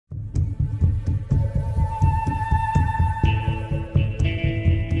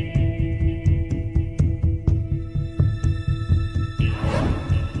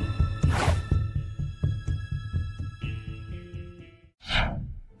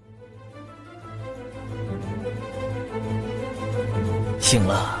醒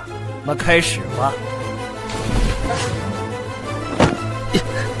了，那开始吧。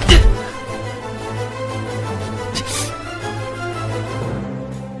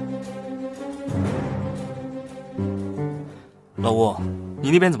老吴，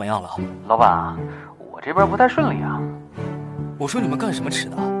你那边怎么样了？老板，我这边不太顺利啊。我说你们干什么吃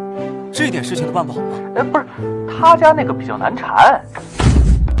的？这点事情都办不好吗？不是，他家那个比较难缠。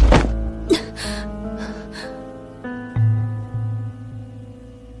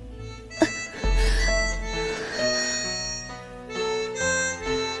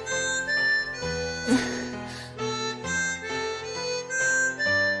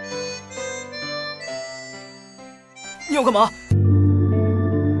你要干嘛？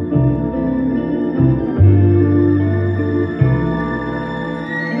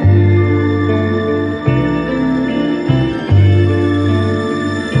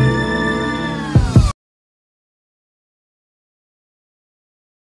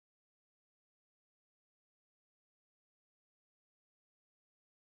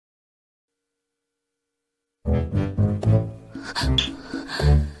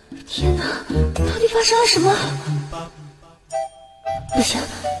天哪，到底发生了什么？不行，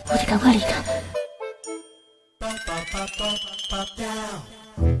我得赶快离开。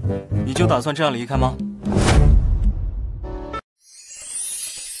你就打算这样离开吗？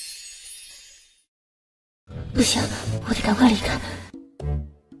不行，我得赶快离开。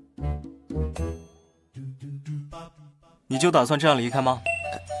你就打算这样离开吗？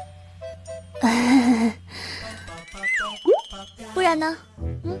不然呢？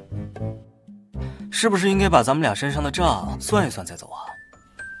是不是应该把咱们俩身上的账算一算再走啊？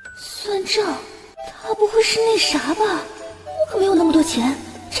算账？他不会是那啥吧？我可没有那么多钱，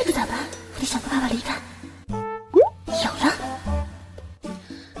这可咋办？我得想个办法离开。有了，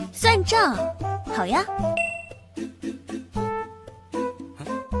算账，好呀。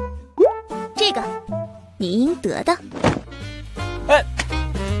这个，你应得的。哎，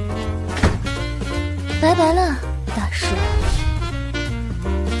拜拜了，大叔。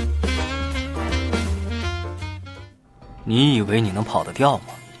你以为你能跑得掉吗？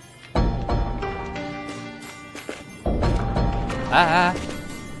哎，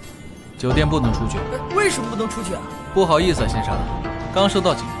酒店不能出去。为什么不能出去啊？不好意思，先生，刚收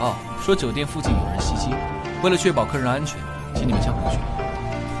到警报，说酒店附近有人袭击，为了确保客人安全，请你们先回去。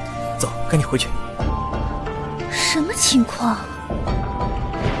走，跟你回去。什么情况？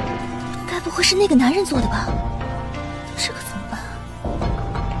该不会是那个男人做的吧？这可怎么办？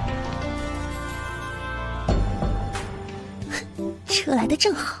车来的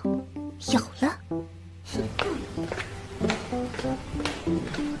正好，有了。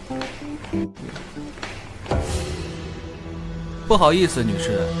不好意思，女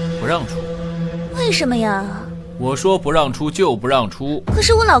士，不让出。为什么呀？我说不让出就不让出。可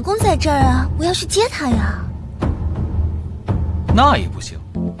是我老公在这儿啊，我要去接他呀。那也不行。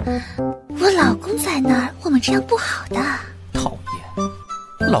我老公在那儿，我们这样不好的。讨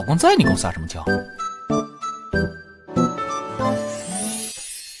厌，老公在你给我撒什么娇？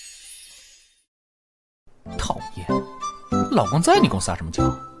讨厌，老公在你给我撒什么娇？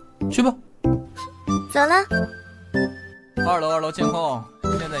去吧。走了。二楼监控，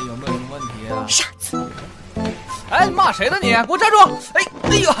现在有没有什么问题啊？傻子！哎，你骂谁呢你？给我站住！哎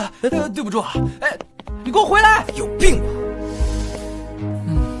呀，对不住啊！哎，你给我回来！有病吧？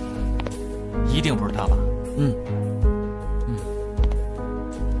一定不是他吧？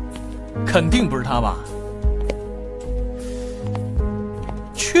肯定不是他吧？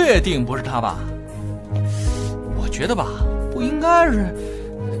确定不是他吧？我觉得吧，不应该是，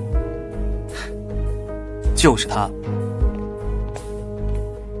就是他。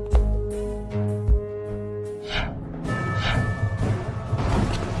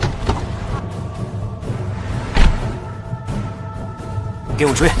给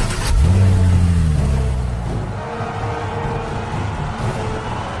我追！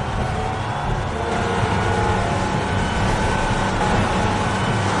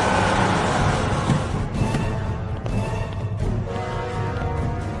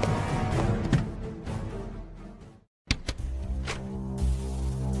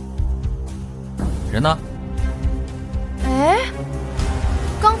人呢？哎，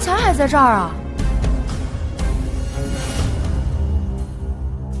刚才还在这儿啊！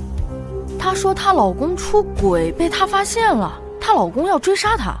她说她老公出轨被她发现了，她老公要追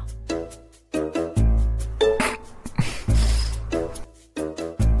杀她。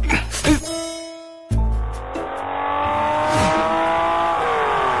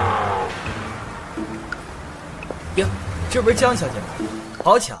呀，这不是江小姐吗？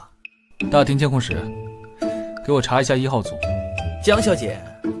好巧。大厅监控室，给我查一下1号组。江小姐，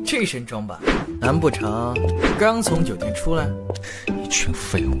这身装扮，难不成刚从酒店出来？一群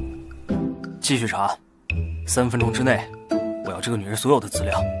废物！继续查，3分钟之内，我要这个女人所有的资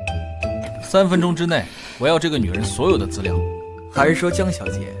料。3分钟之内，我要这个女人所有的资料。还是说江小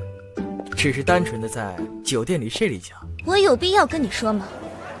姐只是单纯的在酒店里睡了一觉？我有必要跟你说吗？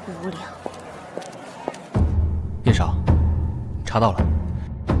无聊。叶少，查到了。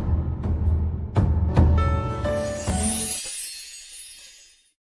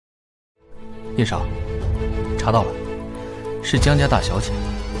叶少，查到了，是江家大小姐。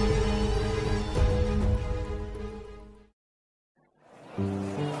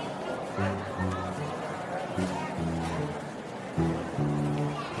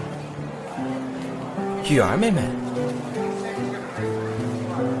雨儿妹妹，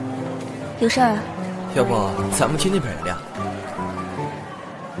有事儿啊？要不咱们去那边聊聊？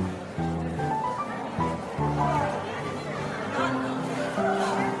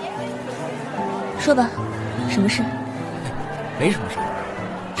说吧，什么事？没什么事，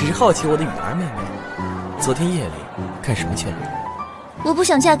只是好奇我的雨儿妹妹昨天夜里干什么去了？我不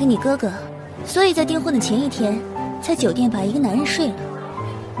想嫁给你哥哥，所以在订婚的前一天，在酒店把一个男人睡了。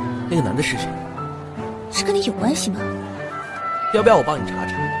那个男的是谁？是跟你有关系吗？要不要我帮你查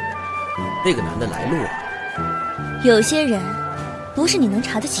查那个男的来路啊？有些人不是你能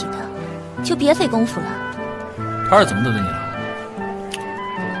查得起的，就别费功夫了。他是怎么得罪你了？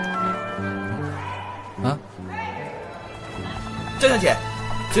啊？江小姐，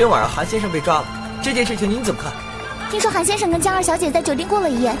昨天晚上韩先生被抓了，这件事情您怎么看？听说韩先生跟江二小姐在酒店过了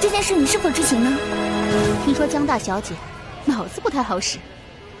一夜，这件事你是否知情呢？听说江大小姐脑子不太好使。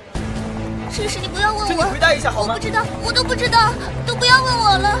这事你不要问请你回答一下好吗？我不知道，我都不知道，都不要问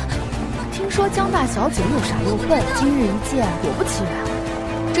我了。听说江大小姐又傻又笨，今日一见，果不其然，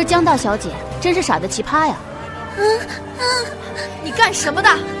这江大小姐真是傻的奇葩呀！你干什么的？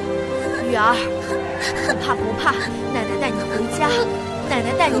雨儿，不怕不怕，奶奶带你回家，奶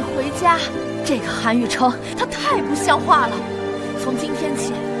奶带你回家。这个韩雨成，他太不像话了。从今天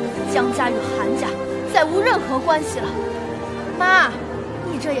起，江家与韩家再无任何关系了。妈，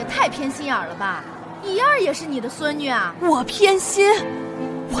你这也太偏心眼了吧？怡儿也是你的孙女啊！我偏心，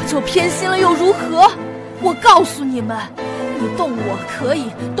我就偏心了又如何？我告诉你们，你动我可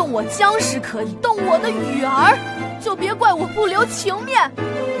以，动我江氏可以，动我的雨儿，就别怪我不留情面。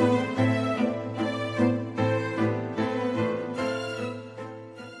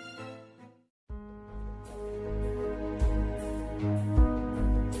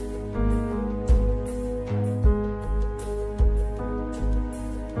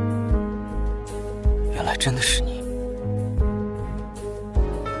原来真的是你。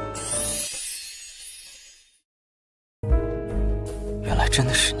原来真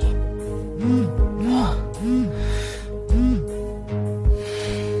的是你。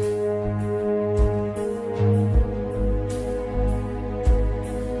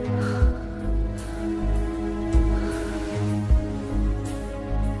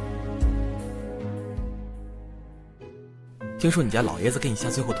听说你家老爷子给你下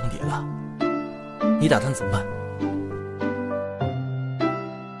最后通牒了，你打算怎么办？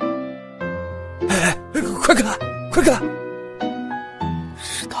哎，快看，快看！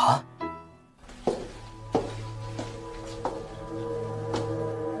是他。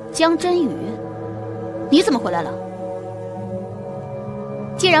江真宇，你怎么回来了？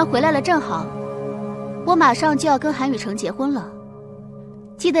既然回来了，正好，我马上就要跟韩雨成结婚了，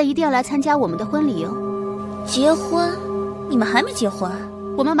记得一定要来参加我们的婚礼哦。结婚？你们还没结婚？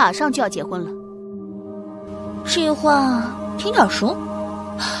我们马上就要结婚了。这话听着耳熟。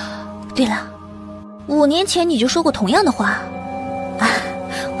对了，5年前你就说过同样的话。啊，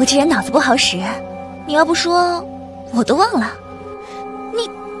我这人脑子不好使，你要不说，我都忘了。你，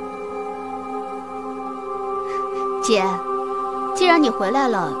姐，既然你回来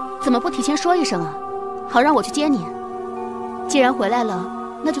了，怎么不提前说一声啊？好让我去接你。既然回来了，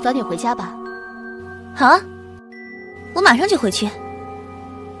那就早点回家吧。好啊，我马上就回去。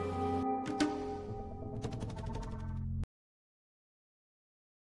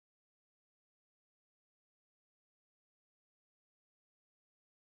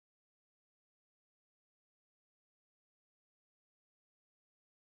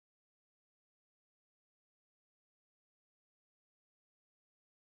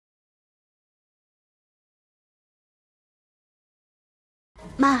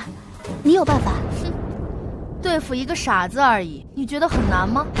妈，你有办法？对付一个傻子而已，你觉得很难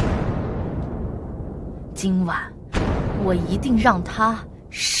吗？今晚我一定让他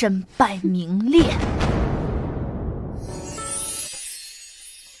身败名裂。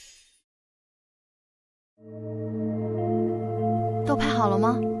都拍好了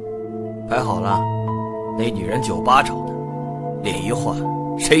吗？拍好了，那女人98找的，脸一换，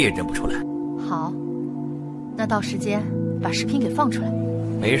谁也认不出来。好，那到时间把视频给放出来。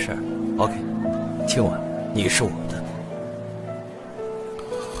没事 ，OK。今晚你是我的。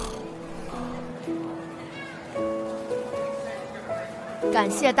感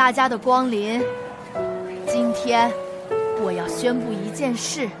谢大家的光临。今天我要宣布一件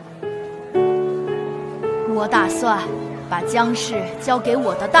事，我打算把姜氏交给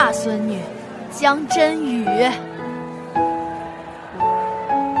我的大孙女姜真宇，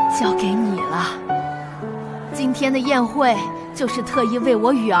交给你了。今天的宴会就是特意为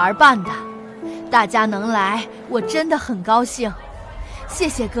我雨儿办的，大家能来，我真的很高兴，谢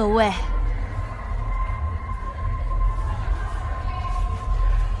谢各位。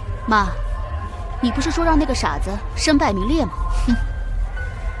妈，你不是说让那个傻子身败名裂吗？哼，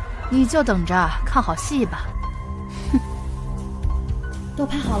你就等着看好戏吧。哼，都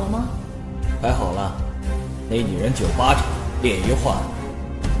拍好了吗？拍好了，那女人98找，脸一换，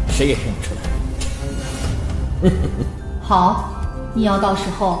谁也认不出来。好，你要到时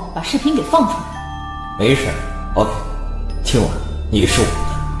候把视频给放出来。没事 ，OK。今晚你是我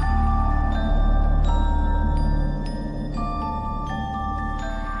的。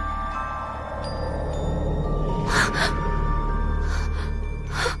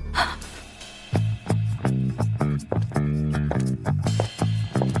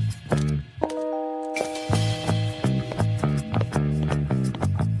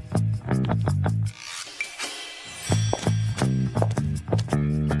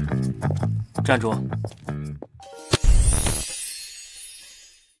站住！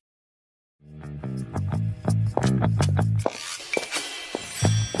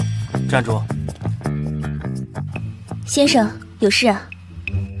站住！先生，有事啊？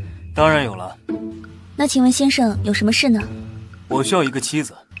当然有了。那请问先生有什么事呢？我需要一个妻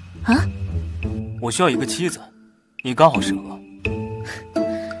子。啊？我需要一个妻子，你刚好适合。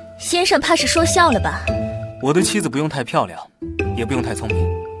先生怕是说笑了吧？我的妻子不用太漂亮，也不用太聪明，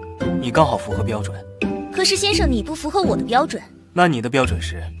你刚好符合标准。可是先生，你不符合我的标准。那你的标准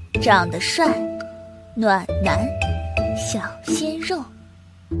是？长得帅，暖男，小鲜肉。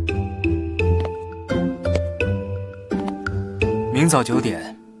明早9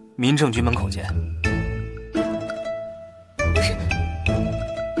点，民政局门口见。不是，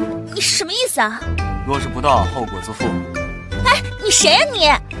你什么意思啊？若是不到，后果自负。哎，你谁呀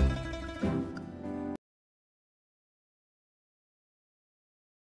你？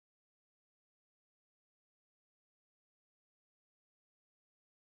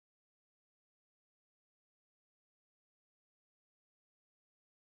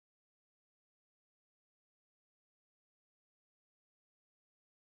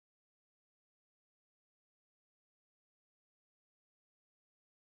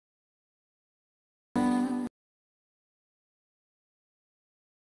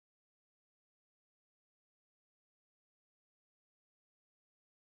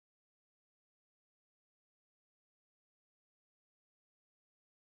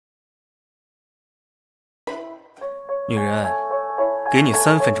女人，给你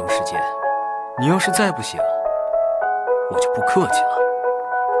3分钟时间，你要是再不醒，我就不客气了。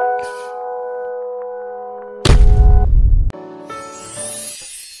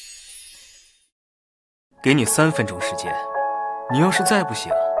给你3分钟时间，你要是再不醒，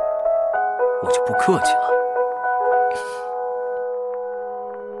我就不客气了。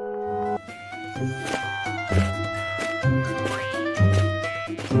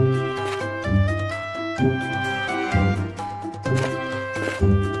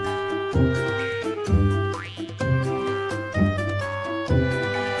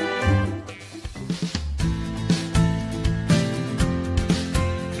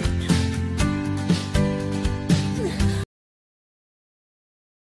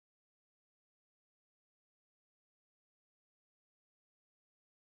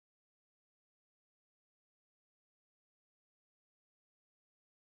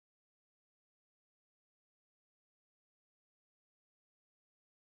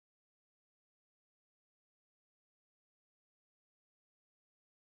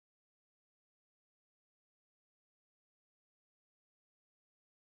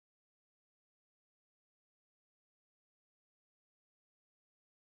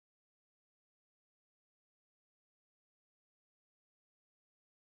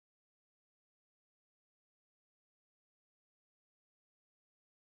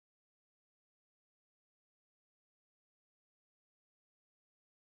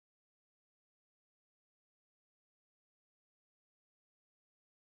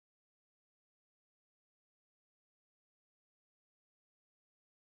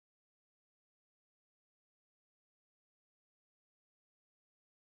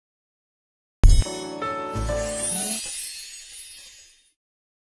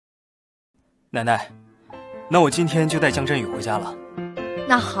奶奶，那我今天就带江振宇回家了。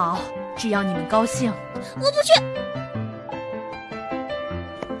那好，只要你们高兴。我不去。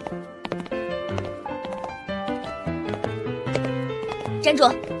站住！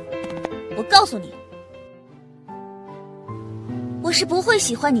我告诉你，我是不会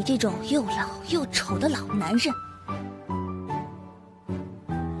喜欢你这种又老又丑的老男人。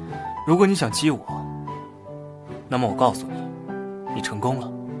如果你想激我，那么我告诉你，你成功了。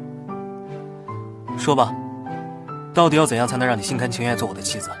说吧，到底要怎样才能让你心甘情愿做我的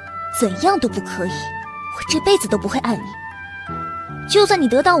妻子？怎样都不可以，我这辈子都不会爱你。就算你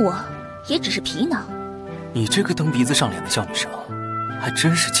得到我，也只是皮囊。你这个蹬鼻子上脸的小女生，还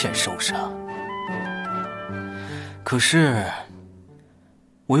真是欠收拾啊！可是，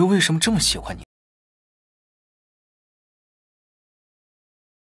我又为什么这么喜欢你？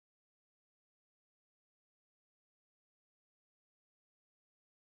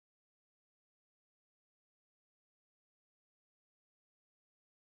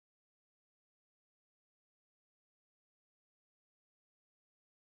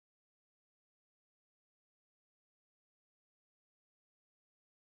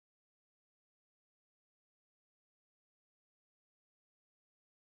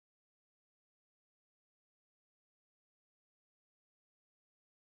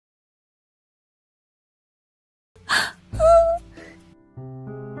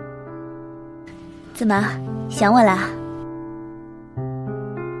怎么想我啦？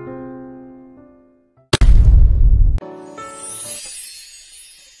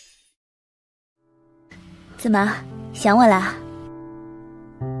怎么想我啦？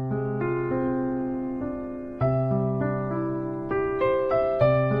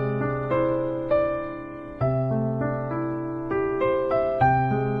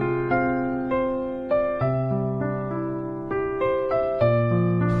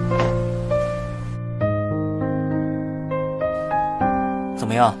怎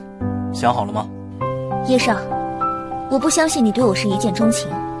么样，想好了吗？叶少，我不相信你对我是一见钟情，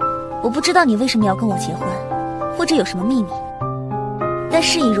我不知道你为什么要跟我结婚，或者有什么秘密。但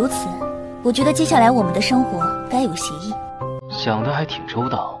事已如此，我觉得接下来我们的生活该有协议。想的还挺周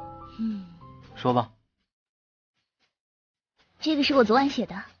到。说吧。这个是我昨晚写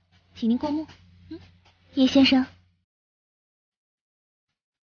的，请您过目。叶先生。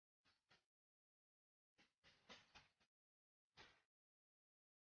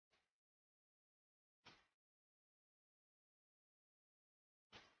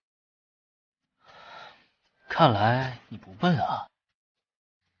看来你不笨啊。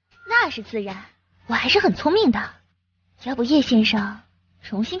那是自然，我还是很聪明的。要不叶先生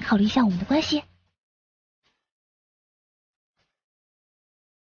重新考虑一下我们的关系？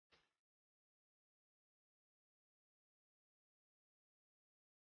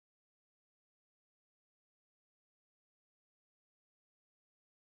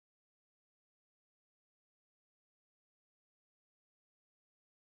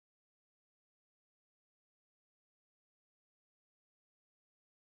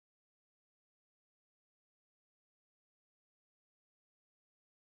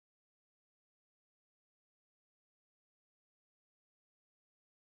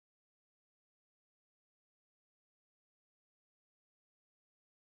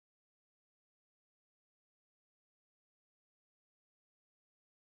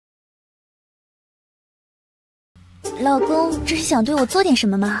老公，这是想对我做点什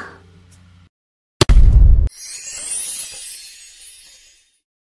么吗？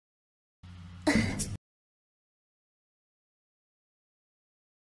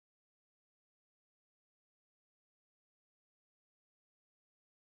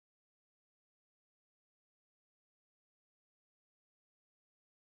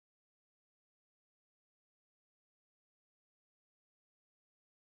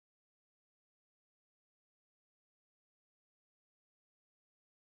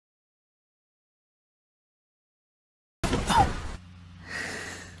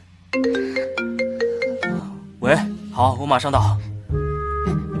喂，好，我马上到。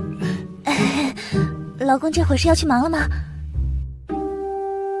老公，这会儿是要去忙了吗？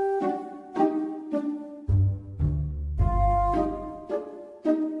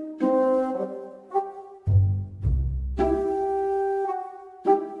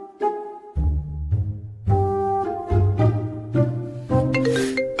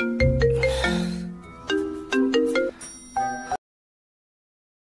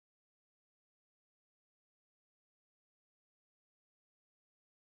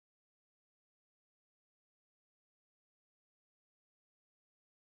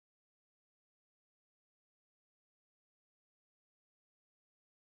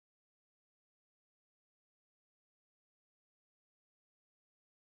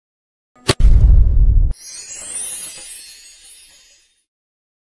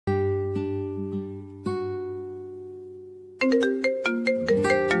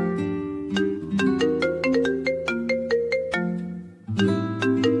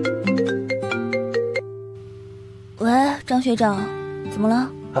江学长，怎么了？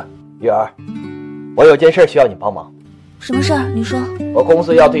玉儿，我有件事需要你帮忙。什么事儿？你说。我公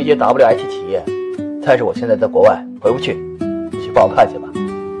司要对接 WH 企业，但是我现在在国外，回不去，你去帮我看去吧。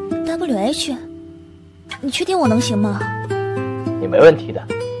WH， 你确定我能行吗？你没问题的。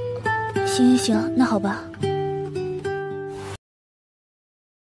行，那好吧。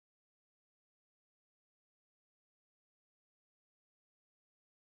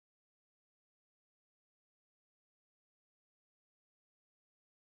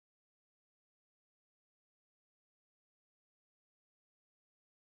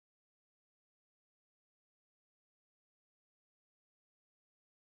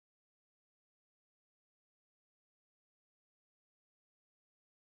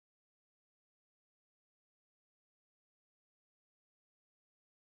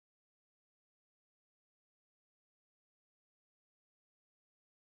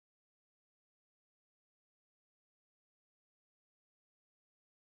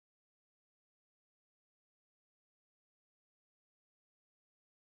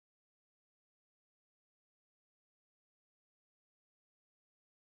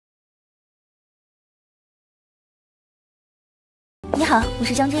你好，我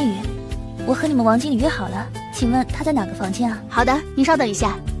是江真宇，我和你们王经理约好了，请问他在哪个房间啊？好的，您稍等一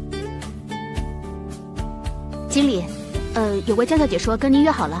下。经理，有位江小姐说跟您约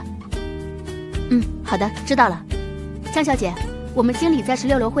好了。好的，知道了。江小姐，我们经理在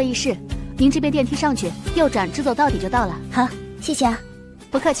16楼会议室，您这边电梯上去，右转直走到底就到了。好，谢谢啊。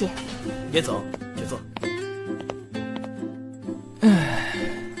不客气。别走，就坐。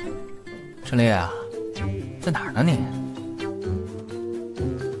陈烈啊，在哪儿呢你？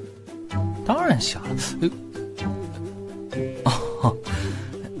当然想了。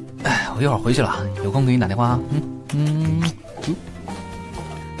我一会儿回去了，有空给你打电话啊。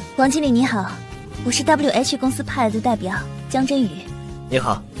王经理你好，我是 WH 公司派来的代表江真宇。你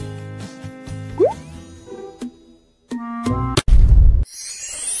好。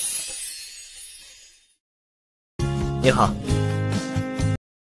你好。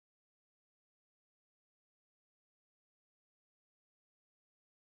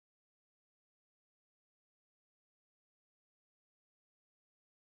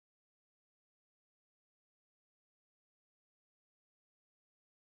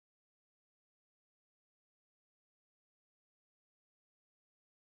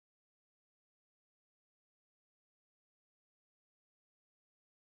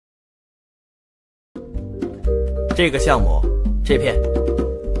这个项目，这片，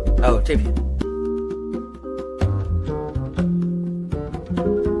还有这片，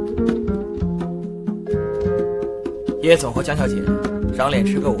叶总和江小姐，赏脸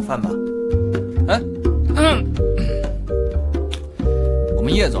吃个午饭吧。我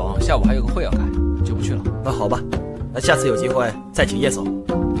们叶总下午还有个会要开，就不去了。那好吧，那下次有机会再请叶总。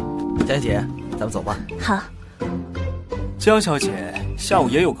江小姐，咱们走吧。好。江小姐下午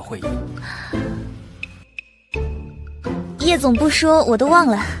也有个会议。叶总不说我都忘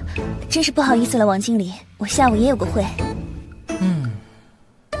了，真是不好意思了，王经理，我下午也有个会。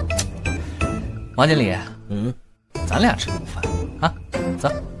王经理，咱俩吃个午饭啊，走。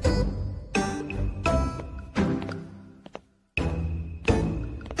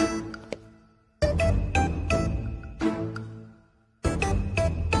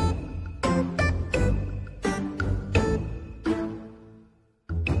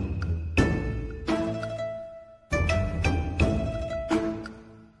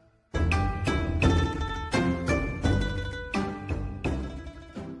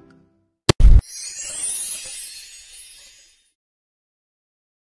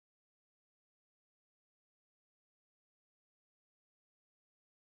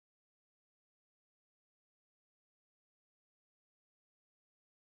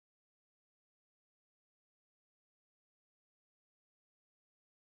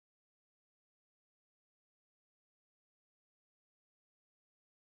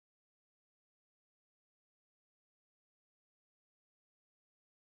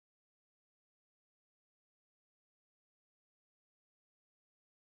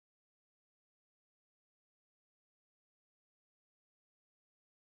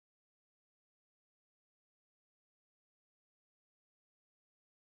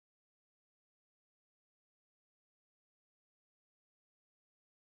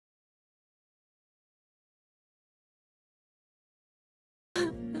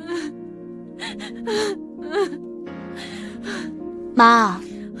妈，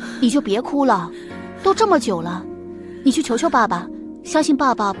你就别哭了，都这么久了，你去求求爸爸，相信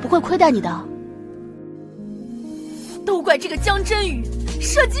爸爸不会亏待你的。都怪这个江真宇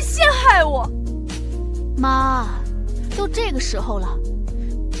设计陷害我。妈，都这个时候了，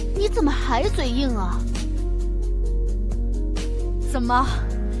你怎么还嘴硬啊？怎么，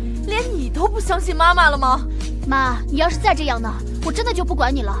连你都不相信妈妈了吗？妈，你要是再这样呢，我真的就不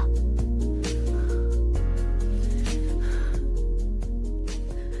管你了。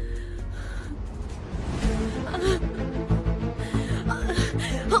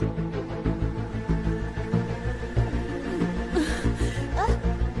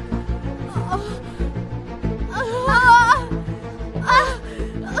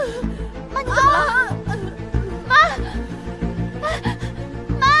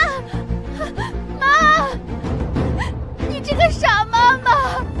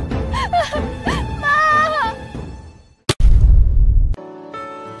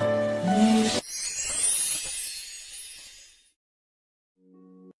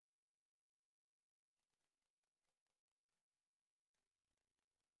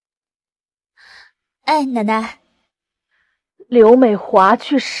哎，奶奶，刘美华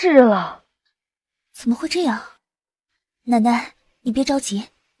去世了。怎么会这样？奶奶，你别着急，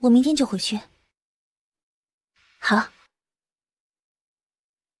我明天就回去。好。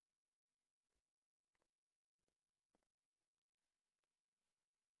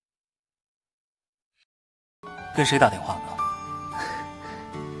跟谁打电话呢？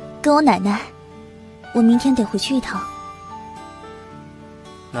跟我奶奶。我明天得回去一趟。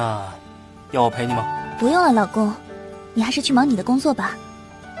那要我陪你吗？不用了，老公，你还是去忙你的工作吧。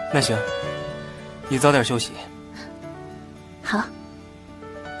那行，你早点休息。好。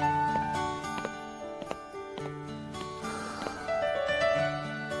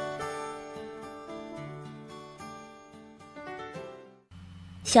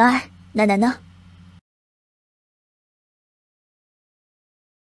小二，奶奶呢？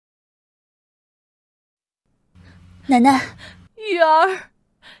奶奶，玉儿，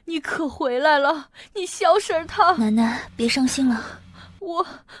你可回来了！你小婶她……奶奶，别伤心了。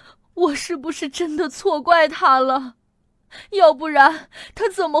我是不是真的错怪她了？要不然她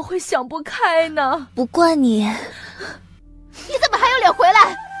怎么会想不开呢？不怪你。你怎么还有脸回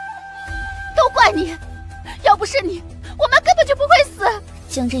来？都怪你！要不是你，我妈根本就不会死。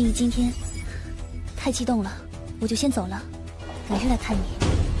江真宇今天太激动了，我就先走了，改日来看你，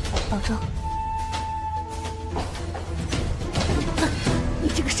保重。你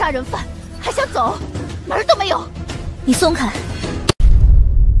这个杀人犯还想走，门儿都没有！你松开！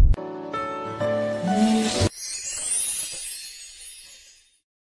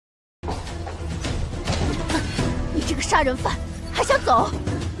你这个杀人犯还想走，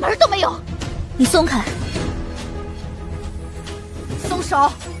门儿都没有！你松开！松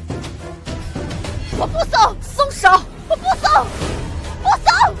手！我不松！松手！我不松！不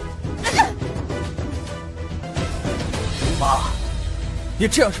松！妈，你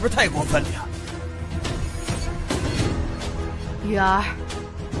这样是不是太过分了呀？玉儿，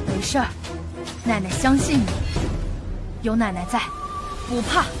没事儿，奶奶相信你，有奶奶在，不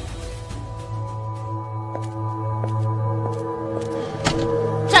怕。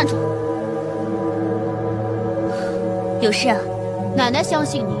站住！有事啊？奶奶相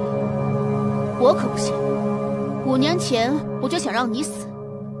信你，我可不信。5年前我就想让你死，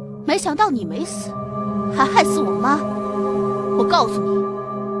没想到你没死，还害死我妈。我告诉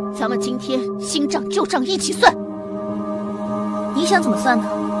你，咱们今天新账旧账一起算。你想怎么算呢？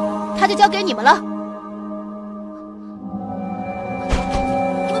他就交给你们了。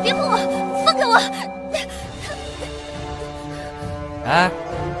你们别碰我，放开我！哎，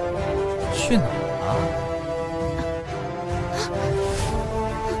去哪儿啊？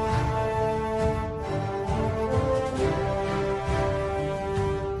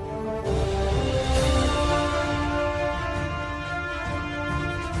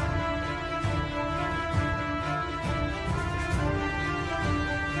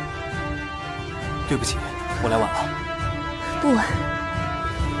对不起，我来晚了。不晚。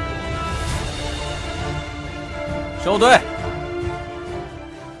收队。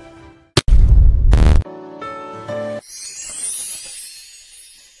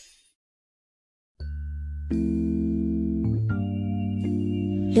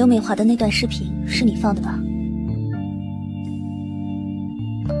刘美华的那段视频是你放的吧？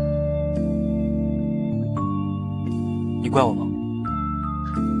你怪我吗？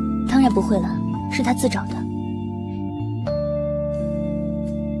当然不会了，是他自找的。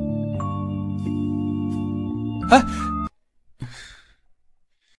哎，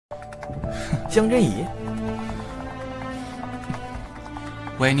江真怡，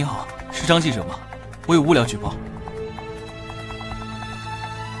喂，你好，是张记者吗？我有物料举报。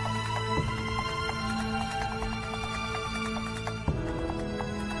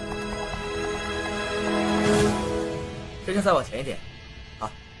时间再往前一点。好，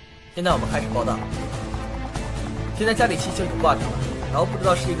现在我们开始报道。现在家里气就已经挂上了，然后不知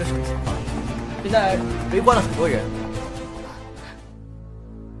道是一个什么情况。现在围观了很多人。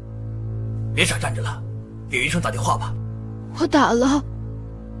别傻站着了，给医生打电话吧。我打了，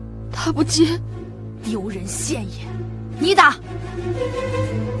他不接，丢人现眼。你打。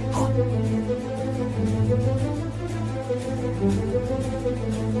好。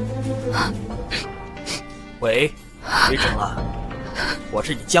喂，回城啊，我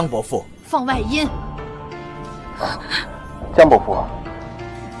是你江伯父。放外音。江伯父，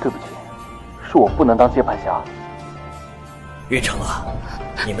对不起，是我不能当接盘侠。运城啊，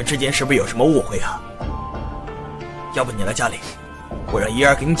你们之间是不是有什么误会啊？要不你来家里，我让怡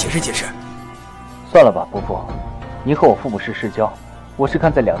儿给你解释解释。算了吧，伯父，您和我父母是世交，我是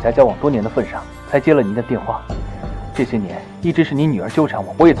看在两家交往多年的份上，才接了您的电话。这些年一直是您女儿纠缠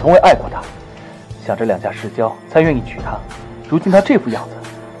我，我也从未爱过她。想着两家世交，才愿意娶她。如今她这副样子，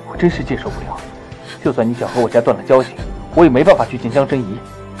我真是接受不了。就算你想和我家断了交情，我也没办法去见江真怡。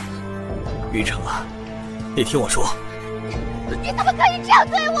玉成啊，你听我说，你怎么可以这样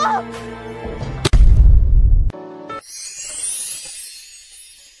对我？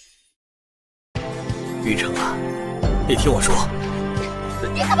玉成啊，你听我说，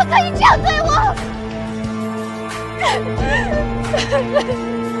你怎么可以这样对我？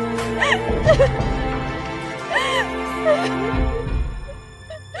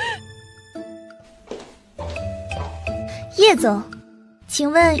叶总，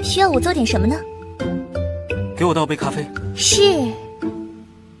请问需要我做点什么呢？给我倒杯咖啡。是。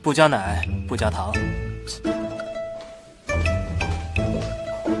不加奶，不加糖。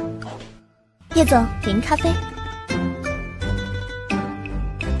叶总，给您咖啡。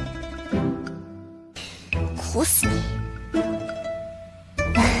苦死你！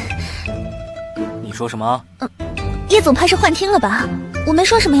你说什么？叶总怕是幻听了吧？我没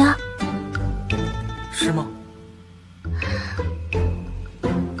说什么呀。是吗？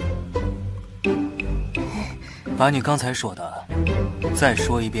把你刚才说的再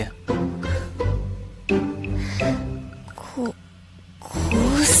说一遍。苦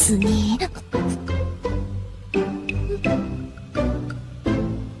死你！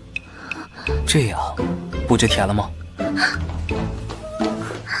这样不就甜了吗？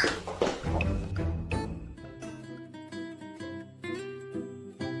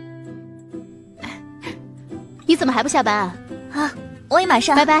你怎么还不下班啊？啊，我也马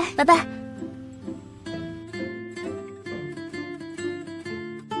上。拜拜，拜拜。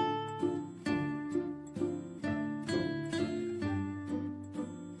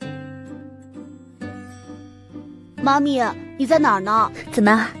妈咪，你在哪儿呢？怎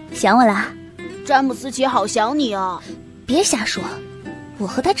么想我啦？詹姆斯姐好想你啊！别瞎说，我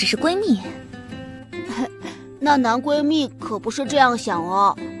和她只是闺蜜。那男闺蜜可不是这样想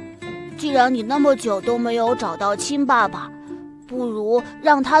哦。既然你那么久都没有找到亲爸爸，不如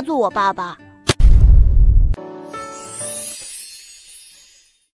让他做我爸爸。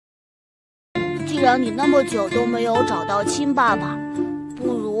既然你那么久都没有找到亲爸爸，不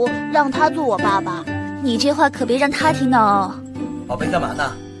如让他做我爸爸。你这话可别让他听到哦。宝贝，干嘛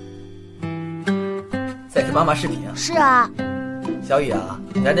呢？在跟妈妈视频啊？是啊。小雨啊，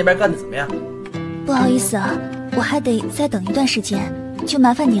你在那边干得怎么样？不好意思啊，我还得再等一段时间，就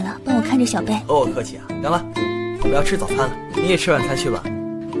麻烦你了，帮我看着小贝。哦，客气啊。行了，我要吃早餐了，你也吃晚餐去吧。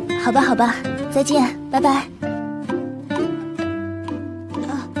好吧，好吧，再见，拜拜。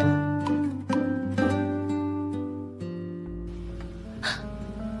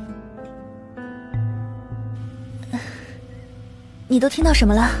你都听到什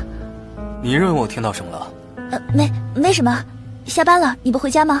么了？你认为我听到什么了？没什么。下班了，你不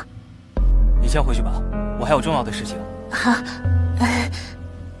回家吗？你先回去吧，我还有重要的事情。好。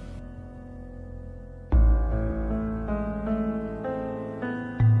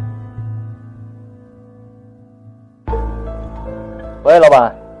喂，老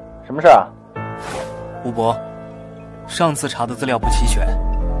板，什么事啊？吴伯，上次查的资料不齐全，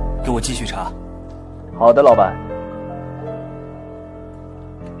给我继续查。好的，老板。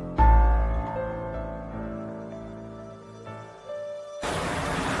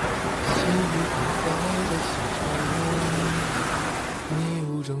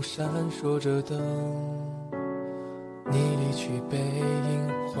闪烁着灯，你离去背影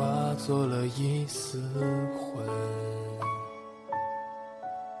化作了一丝魂。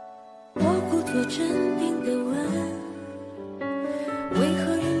我故作镇定地问，为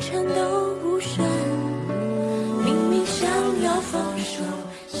何人颤抖无声？明明想要放手，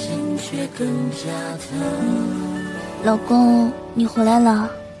心却更加疼。老公，你回来了。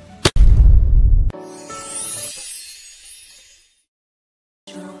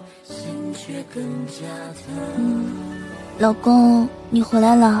老公，你回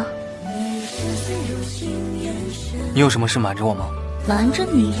来了。你有什么事瞒着我吗？瞒着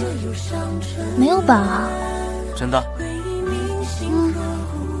你？没有吧？真的？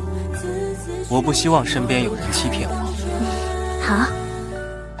我不希望身边有人欺骗我。好。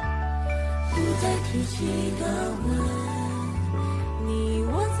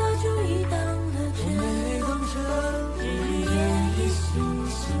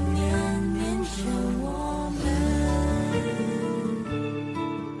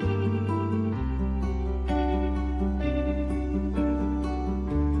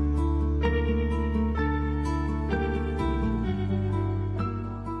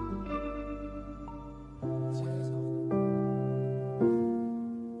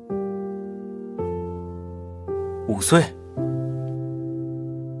5岁？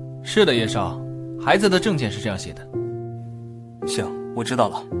是的，叶少，孩子的证件是这样写的。行，我知道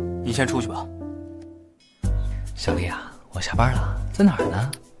了，你先出去吧。小丽啊，我下班了，在哪儿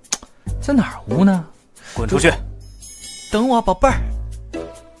呢？在哪儿屋呢？滚出去！等我，宝贝儿。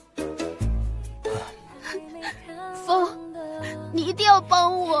风，你一定要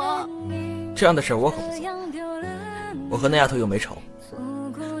帮我。这样的事我可不做。我和那丫头又没仇。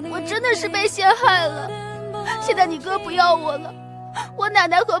我真的是被陷害了。现在你哥不要我了，我奶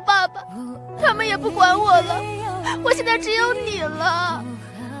奶和爸爸他们也不管我了，我现在只有你了。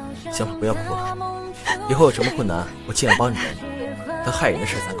行了，不要哭了，以后有什么困难我尽量帮你的，但害人的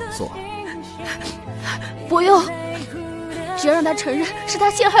事咱可不做。不用，只要让他承认是他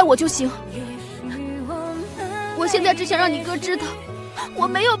陷害我就行。我现在只想让你哥知道我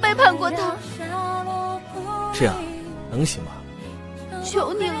没有背叛过他。这样能行吗？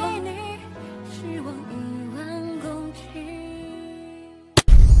求你了。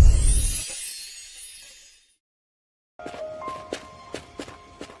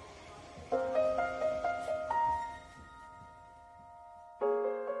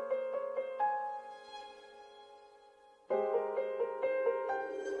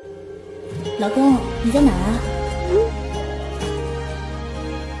老公，你在哪儿啊？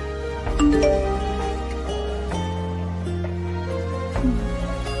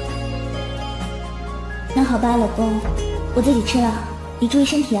那好吧，老公，我自己吃了，你注意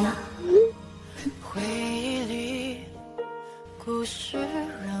身体啊。回忆里，故事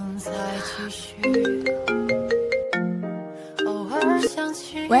仍在继续。偶尔想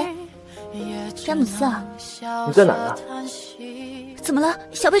起。喂，詹姆斯啊，你在哪儿呢？怎么了？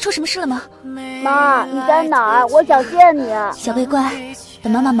小贝出什么事了吗？妈，你在哪儿？我想见你。小贝乖，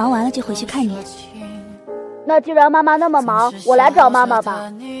等妈妈忙完了就回去看你。那既然妈妈那么忙，我来找妈妈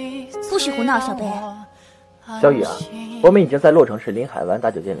吧。不许胡闹，小贝。小雨啊，我们已经在洛城市临海湾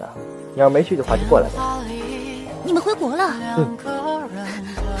大酒店了，你要没去的话就过来吧。你们回国了？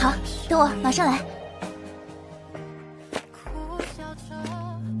好，等我马上来。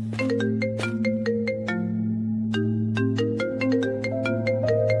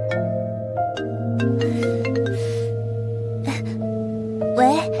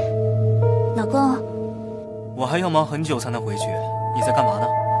喂，老公，我还要忙很久才能回去，你在干嘛呢？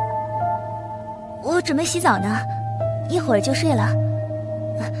我准备洗澡呢，一会儿就睡了。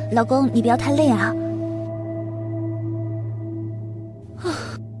老公，你不要太累啊。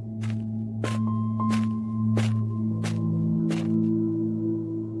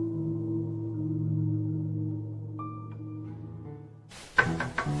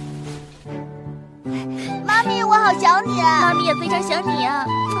妈咪，我好想你。妈咪也非常想你啊。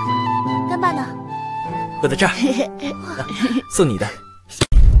干爸呢？我在这儿，送你的。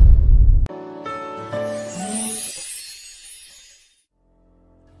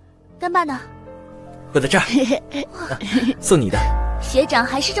干爸呢？我在这儿，送你的。学长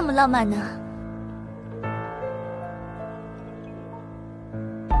还是这么浪漫呢。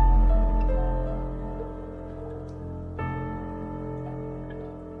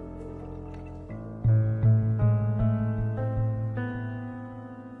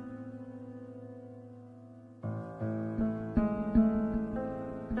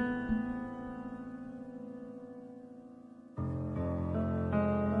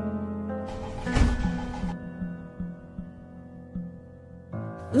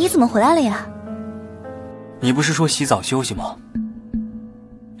你怎么回来了呀？你不是说洗澡休息吗？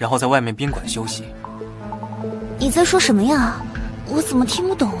然后在外面宾馆休息。你在说什么呀？我怎么听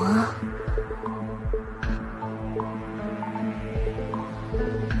不懂啊？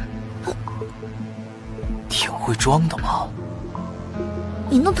挺会装的嘛。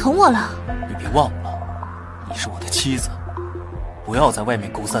你弄疼我了。你别忘了，你是我的妻子，不要在外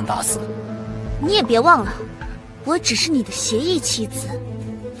面勾三搭四。你也别忘了，我只是你的协议妻子。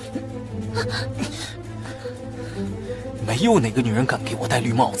没有哪个女人敢给我戴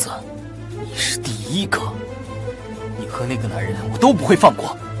绿帽子，你是第一个。你和那个男人，我都不会放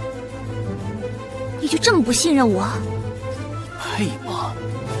过。你就这么不信任我？配吗？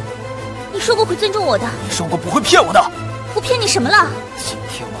你说过会尊重我的。你说过不会骗我的。我骗你什么了？今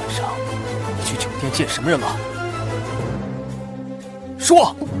天晚上你去酒店见什么人了？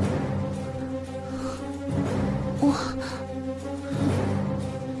说。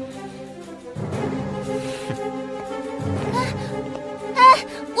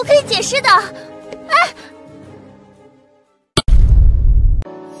我可以解释的。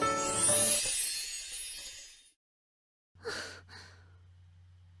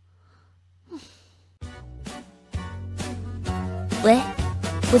喂，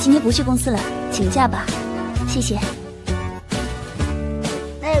我今天不去公司了，请假吧，谢谢。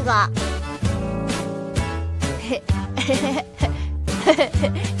那个，嘿嘿嘿嘿嘿嘿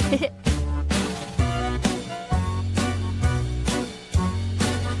嘿嘿。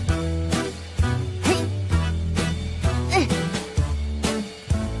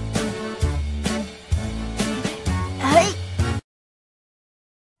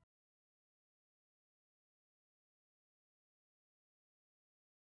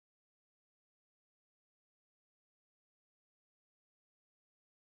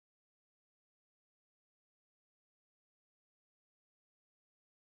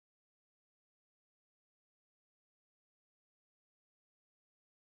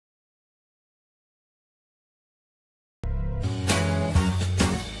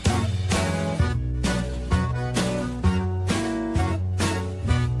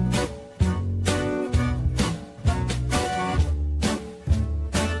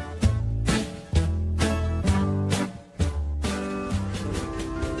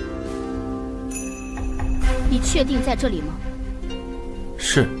你确定在这里吗？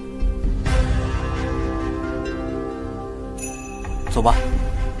是。走吧。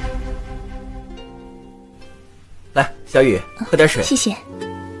来，小雨，喝点水。谢谢。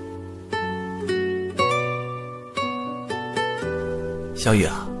小雨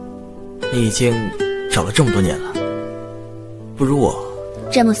啊，你已经找了这么多年了，不如我。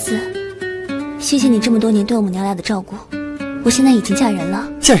詹姆斯，谢谢你这么多年对我们娘俩的照顾。我现在已经嫁人了。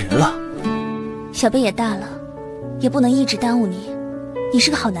嫁人了？小贝也大了，也不能一直耽误你。你是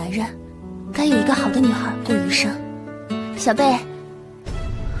个好男人，该有一个好的女孩过余生。小贝，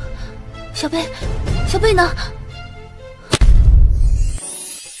小贝，小贝呢？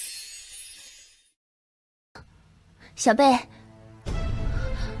小贝，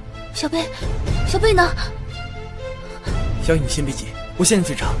小贝，小贝呢？小雨，你先别急，我现在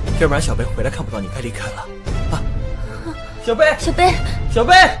去找，要不然小贝回来看不到你该离开了。啊！小贝，小贝，小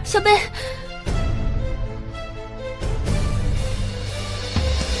贝，小贝。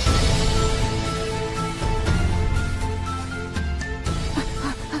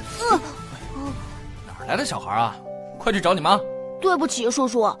哪来的小孩啊？快去找你妈！对不起，叔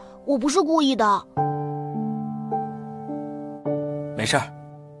叔，我不是故意的。没事儿，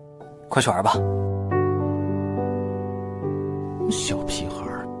快去玩吧。小屁孩，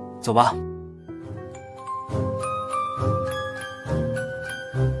走吧。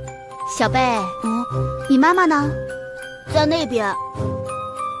小贝，你妈妈呢？在那边。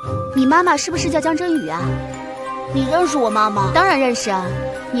你妈妈是不是叫江真宇啊？你认识我妈妈？当然认识啊，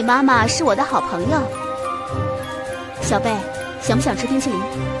你妈妈是我的好朋友。小贝，想不想吃冰淇淋？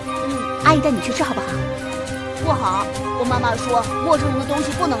阿姨带你去吃好不好？不好，我妈妈说陌生人的东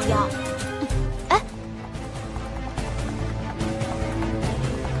西不能要。哎，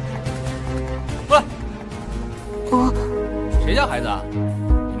过来。哦，谁家孩子啊？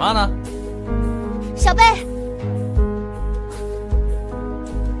你妈呢？小贝。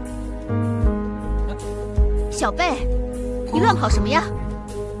小贝，你乱跑什么呀？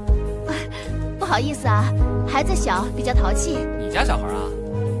不好意思啊，孩子小，比较淘气。你家小孩啊？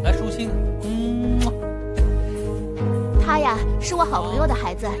来舒心。他呀，是我好朋友的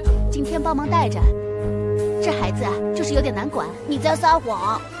孩子，今天帮忙带着。这孩子啊，就是有点难管。你在撒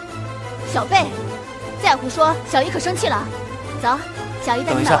谎，小贝，再胡说，小姨可生气了。走，小姨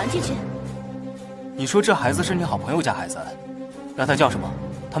带你买玩具去。你说这孩子是你好朋友家孩子，那他叫什么？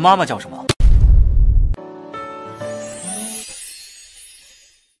他妈妈叫什么？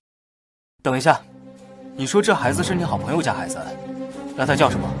等一下，你说这孩子是你好朋友家孩子，那他叫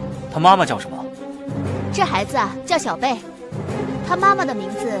什么？他妈妈叫什么？这孩子啊叫小贝，他妈妈的名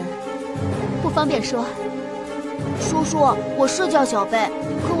字不方便说。叔叔，我是叫小贝，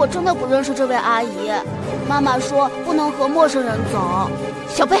可我真的不认识这位阿姨。妈妈说不能和陌生人走。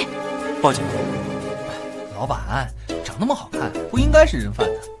小贝，报警！老板长那么好看，不应该是人贩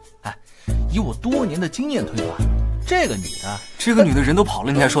子。哎，以我多年的经验推断，这个女的人都跑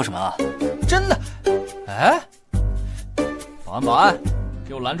了，你还说什么啊？真的？哎，保安保安，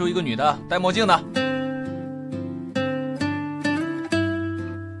给我拦住一个女的，戴墨镜的。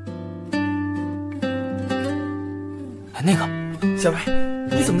哎，那个小贝，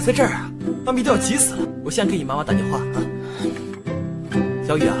你怎么在这儿啊？妈咪都要急死了，我先给你妈妈打电话啊。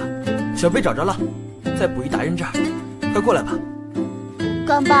小雨啊，小贝找着了，在捕鱼达人这儿，快过来吧。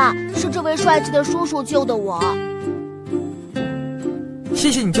干爸，是这位帅气的叔叔救的我。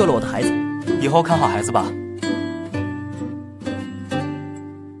谢谢你救了我的孩子，以后看好孩子吧。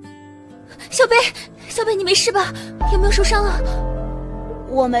小贝，小贝，你没事吧？有没有受伤啊？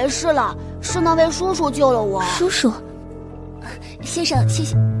我没事了，是那位叔叔救了我。叔叔，先生，谢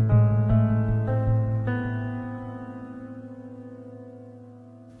谢。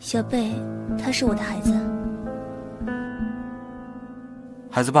小贝，他是我的孩子。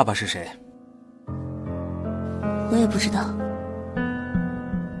孩子爸爸是谁？我也不知道。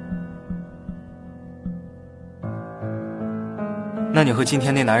那你和今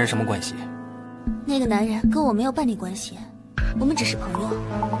天那男人什么关系？那个男人跟我没有半点关系，我们只是朋友。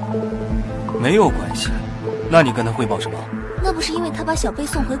没有关系？那你跟他汇报什么？那不是因为他把小贝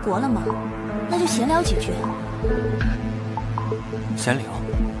送回国了吗？那就闲聊几句。闲聊？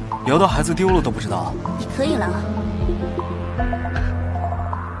聊到孩子丢了都不知道？你可以了。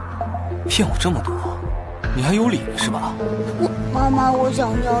骗我这么多，你还有理了是吧？妈妈，我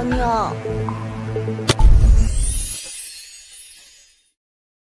想尿尿。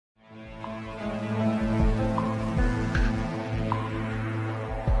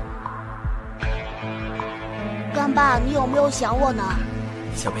干爸，你有没有想我呢？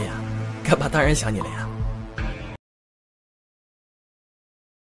小贝呀，干爸当然想你了呀。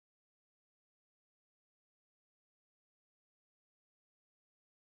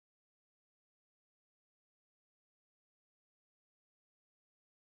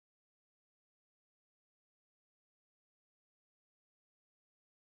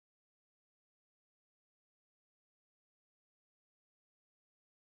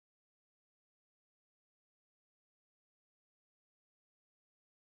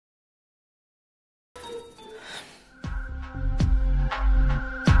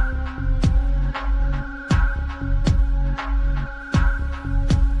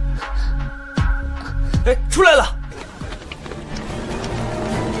哎，出来了！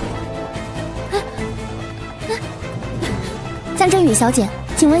江真宇小姐，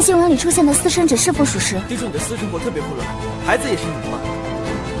请问新闻里出现的私生子是否属实？听说你的私生活特别混乱，孩子也是你的吗？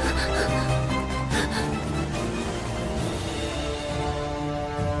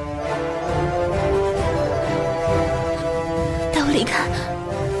带我离开！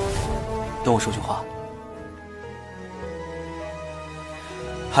等我说句话。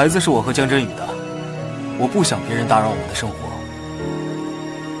孩子是我和江真宇的，我不想别人打扰我们的生活。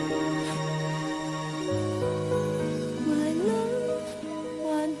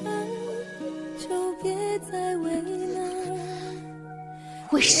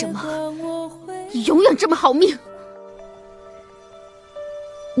为什么你永远这么好命？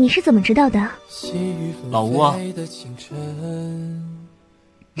你是怎么知道的？老吴啊，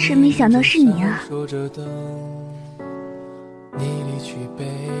真没想到是你啊！你离去背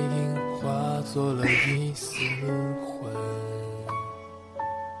影化作了一丝魂。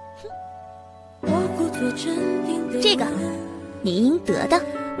这个你应得的。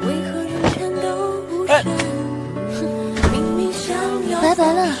哎，拜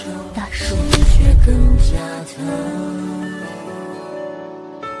拜了，大叔。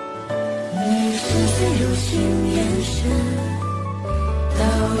你深邃柔情眼神，倒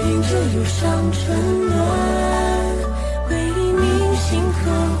映着忧伤沉沦。回忆铭心刻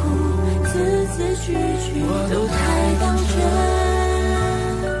骨，字字句句都太当真。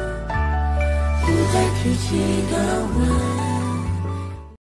不再提起的吻，